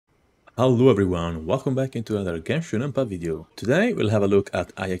Hello everyone, welcome back into another Genshin Impact video. Today we'll have a look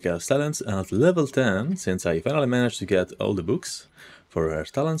at Ayaka's talents at level 10, since I finally managed to get all the books for her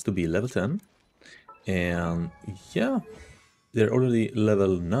talents to be level 10. And yeah, they're already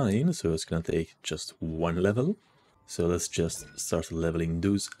level 9, so it's gonna take just one level. So let's just start leveling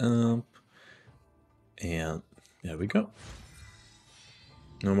those up. And there we go.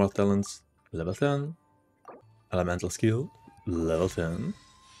 Normal talents, level 10. Elemental skill, level 10.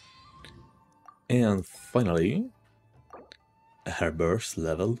 And finally, her burst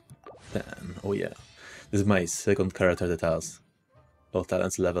level 10. Oh yeah. This is my second character that has all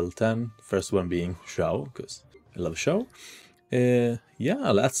talents level 10. First one being Xiao, because I love Xiao.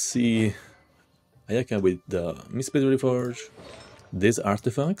 Yeah, let's see Ayaka with the Mistblade Reforge. These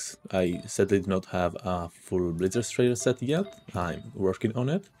artifacts, I sadly do not have a full Blizzard Trader set yet. I'm working on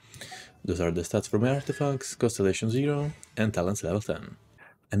it. Those are the stats for my artifacts, Constellation 0, and talents level 10.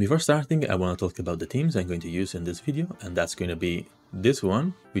 And before starting, I want to talk about the teams I'm going to use in this video, and that's going to be this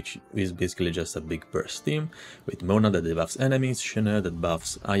one, which is basically just a big burst team, with Mona that debuffs enemies, Shine that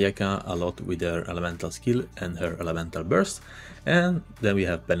buffs Ayaka a lot with her elemental skill and her elemental burst, and then we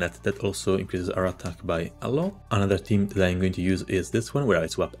have Bennett that also increases our attack by a lot. Another team that I'm going to use is this one, where I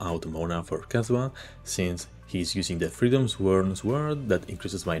swap out Mona for Kazuha, since he's using the Freedom Sworn Sword that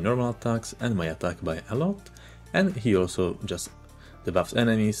increases my normal attacks and my attack by a lot, and he also just debuffs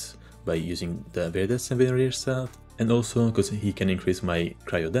enemies by using the Viridescent Venereer set, and also because he can increase my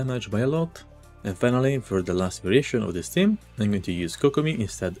cryo damage by a lot. And finally, for the last variation of this team, I'm going to use Kokomi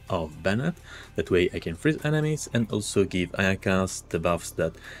instead of Bennett. That way I can freeze enemies and also give Ayakas the buffs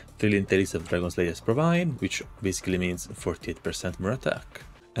that Trillion Tales of Dragon Slayers provide, which basically means 48% more attack.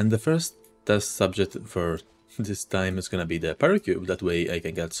 And the first test subject for this time is gonna be the Pyro Cube. That way I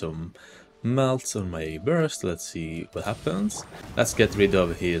can get some melts on my burst. Let's see what happens. Let's get rid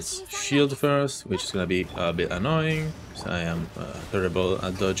of his shield first, which is gonna be a bit annoying. So I am terrible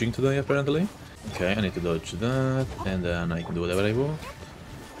at dodging today, apparently. Okay, I need to dodge that, and then I can do whatever I want.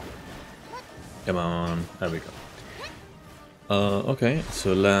 Come on, there we go. Okay,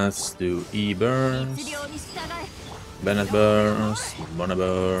 so let's do E burst, Bennett burst, Mona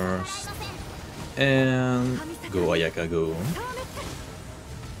burst, and go Ayaka go.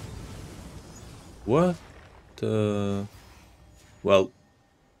 What? Well,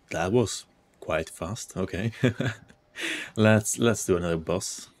 that was quite fast. Okay, let's do another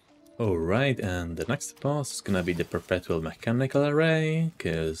boss. All right, and the next boss is gonna be the Perpetual Mechanical Array,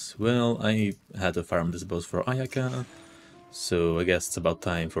 cause well, I had to farm this boss for Ayaka, so I guess it's about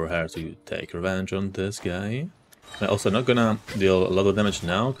time for her to take revenge on this guy. I'm also not gonna deal a lot of damage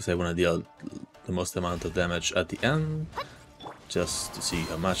now, because I wanna deal the most amount of damage at the end, just to see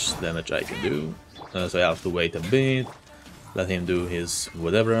how much damage I can do. So I have to wait a bit, let him do his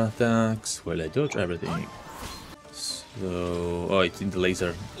whatever attacks while I dodge everything. So, oh, it's in the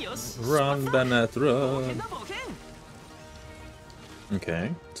laser. Run, Bennett, run!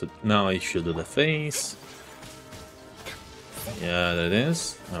 Okay, so now I should do the face. Yeah, that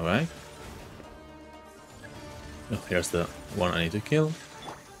is. Alright. Oh, here's the one I need to kill.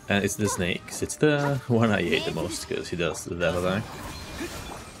 And it's the snakes. It's the one I hate the most, because he does that attack.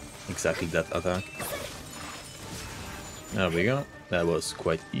 Exactly that attack. There we go. That was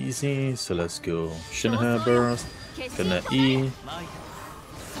quite easy. So let's go Shinha burst, gonna E,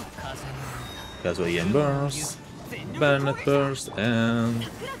 Kazuha E and burst, Bennett burst, and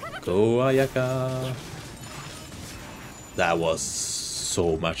go Ayaka. That was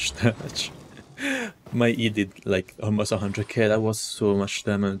so much damage. My E did like almost 100k. That was so much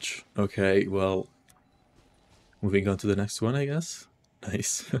damage. Okay, well, moving on to the next one, I guess.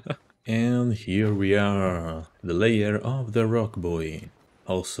 Nice. And here we are, the lair of the rock boy.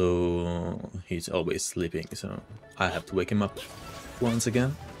 Also, he's always sleeping, so I have to wake him up once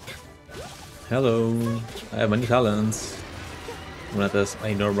again. Hello, I have many talents. I'm gonna test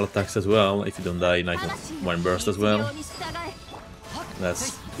my normal attacks as well. If you don't die, I can one burst as well.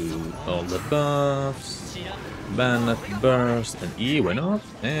 Let's do all the buffs. Bennett burst and E, why not?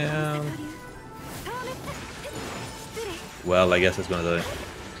 And well, I guess it's gonna die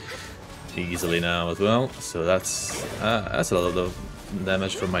easily now as well. So that's a lot of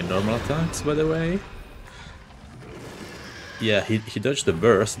damage from my normal attacks, by the way. Yeah, he dodged the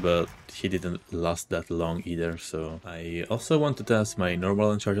burst, but he didn't last that long either. So I also want to test my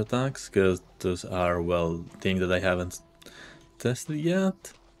normal and charge attacks, because those are, well, things that I haven't tested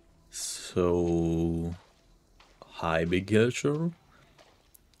yet. So hi, big Gilcher.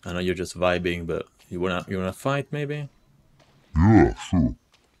 I know you're just vibing, but you wanna fight maybe? Yeah, sure.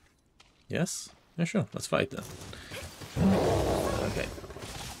 Yes? Yeah, sure. Let's fight then. Okay.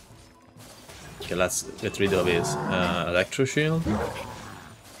 Okay, let's get rid of his electro shield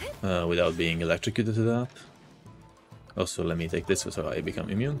without being electrocuted to that. Also, let me take this so I become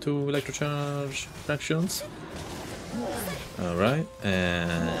immune to electrocharge fractions. Alright,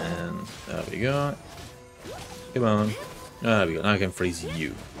 and there we go. Come on. There we go, now I can freeze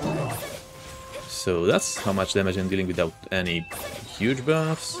you. So that's how much damage I'm dealing without any huge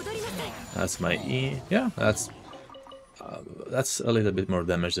buffs. That's my E. Yeah, that's a little bit more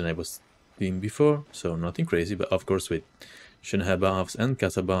damage than I was doing before, so nothing crazy, but of course with Shinha buffs and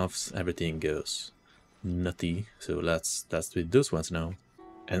Kata buffs, everything goes nutty. So let's with those ones now.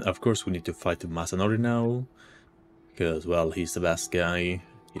 And of course we need to fight Masanori now, because, well, he's the best guy,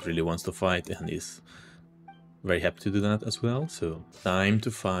 he really wants to fight, and he's very happy to do that as well. So time to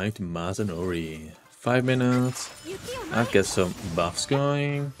fight Masanori. 5 minutes, I'll get some buffs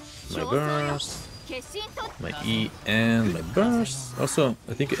going, my burst, my E and my burst. Also,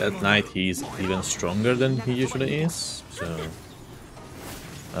 I think at night he's even stronger than he usually is, so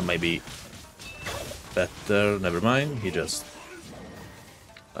that might be better. Never mind, he just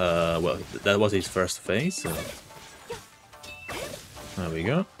well, that was his first phase, so there we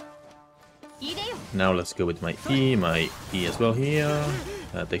go. Now let's go with my E as well here.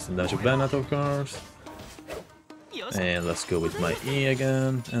 Take some damage with Banat, of course. And let's go with my E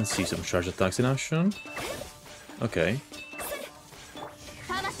again and see some charge attacks in action. Okay.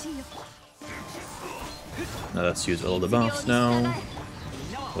 Now let's use all the buffs now.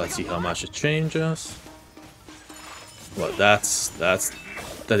 Let's see how much it changes. Well, that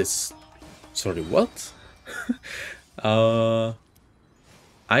is... Sorry, what?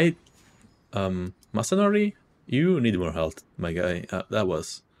 Masanori, you need more health, my guy. That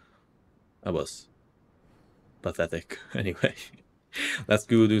was pathetic. Anyway, let's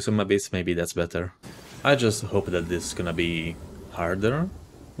go do some abyss, maybe that's better. I just hope that this is gonna be harder.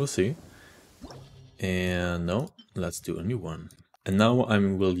 We'll see. And no, let's do a new one. And now I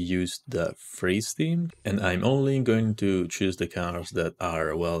will use the freeze team, and I'm only going to choose the cards that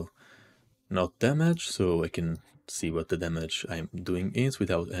are, well, not damaged, so I can see what the damage I'm doing is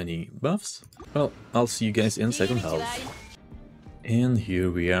without any buffs. Well, I'll see you guys in second half. And here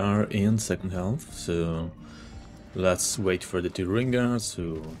we are in second half, so let's wait for the two ringers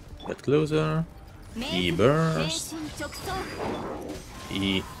to get closer. E burst,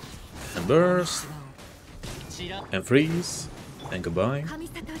 E and burst, and freeze, and goodbye.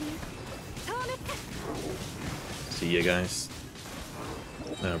 See ya, guys.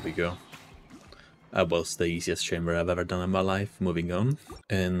 There we go. That was the easiest chamber I've ever done in my life. Moving on.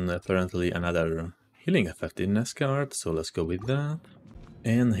 And apparently another healing effectiveness card, so let's go with that.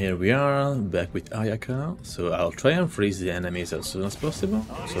 And here we are, back with Ayaka. So I'll try and freeze the enemies as soon as possible.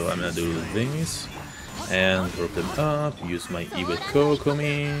 So I'm gonna do this. And group them up, use my E with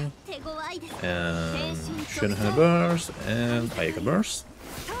Kokomi. And Shinha burst, and Ayaka burst.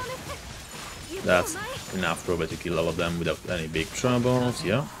 That's enough probably to kill all of them without any big troubles,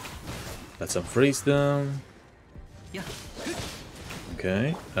 yeah. Let's unfreeze them.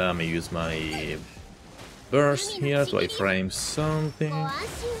 Okay, I'm gonna use my burst here to iframe something.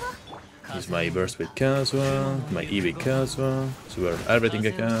 Use my burst with Kazuha, my E with Kazuha, swear everything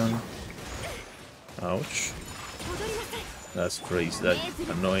I can. Ouch. Let's freeze that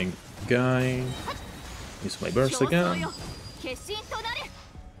annoying guy. Use my burst again.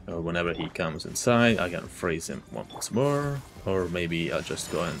 Or whenever he comes inside, I can freeze him once more. Or maybe I'll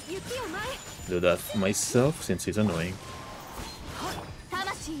just go and do that myself, since he's annoying.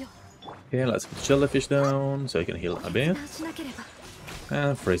 Okay, let's put Jellyfish down, so I can heal a bit.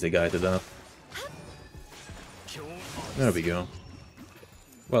 And freeze the guy to death. There we go.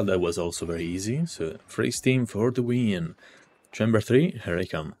 Well, that was also very easy, so freeze team for the win. Chamber 3, here I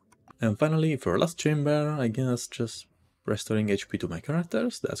come. And finally, for last chamber, I guess just restoring HP to my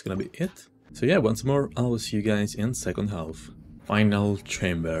characters, that's gonna be it. So yeah, once more, I'll see you guys in second half. Final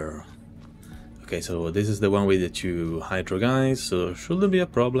chamber. Okay, so this is the one with the two Hydro guys, so shouldn't be a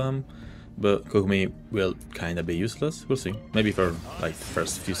problem. But Kokomi will kinda be useless, we'll see. Maybe for like the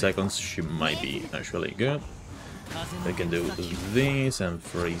first few seconds she might be actually good. I can do this and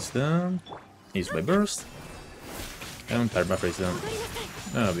freeze them. Use my burst. And perma-freeze them.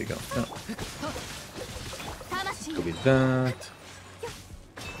 There we go. Yeah. Go with that.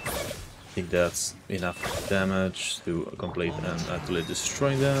 I think that's enough damage to complete and actually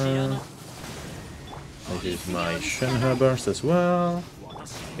destroy them. I use my Shinha burst as well.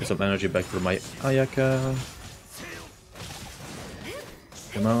 Get some energy back for my Ayaka.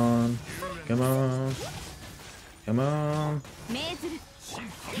 Come on. Come on. Come on.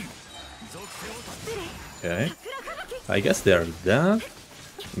 Okay. I guess they're dead.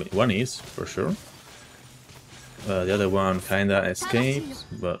 One is, for sure. The other one kinda escaped,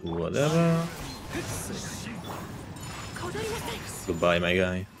 but whatever. Goodbye, my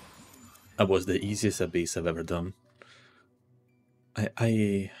guy. That was the easiest abyss I've ever done.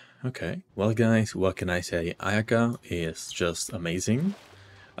 Okay. Well, guys, what can I say? Ayaka is just amazing.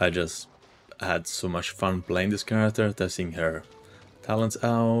 I just had so much fun playing this character, testing her talents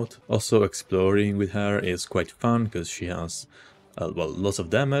out. Also, exploring with her is quite fun because she has, well, lots of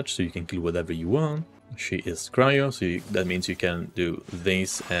damage, so you can kill whatever you want. She is cryo, so that means you can do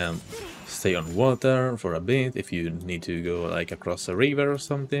this and stay on water for a bit if you need to go like across a river or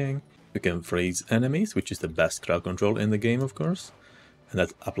something. You can freeze enemies, which is the best crowd control in the game, of course. And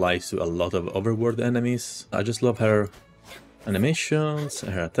that applies to a lot of overworld enemies. I just love her animations,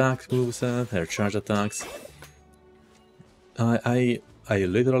 her attack moveset, her charge attacks. I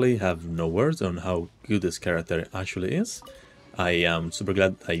literally have no words on how good this character actually is. I am super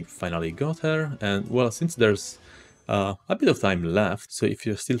glad I finally got her, and well, since there's a bit of time left, so if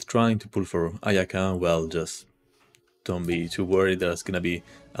you're still trying to pull for Ayaka, well, just don't be too worried. There's gonna be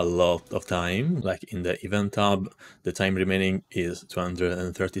a lot of time. Like in the event tab, the time remaining is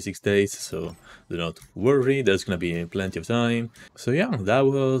 236 days, so do not worry, there's gonna be plenty of time. So yeah, that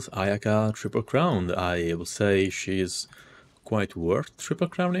was Ayaka Triple Crowned. I will say she's quite worth triple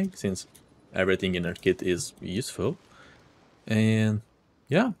crowning, since everything in her kit is useful. And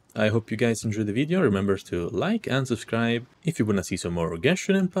yeah, I hope you guys enjoyed the video. Remember to like and subscribe if you wanna see some more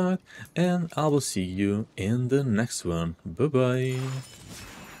Genshin Impact, and I will see you in the next one. Bye bye.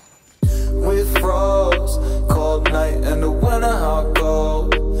 We froze, cold night in the winter, how it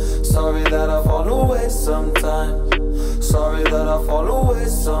goes. Sorry that I fall away sometimes. Sorry that I fall away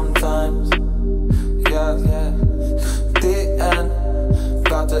sometimes. Yeah, the end,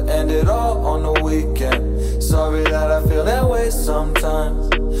 got to end it all on the weekend. Sorry that I feel that way sometimes.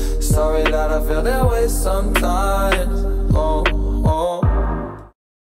 Sorry that I feel that way sometimes.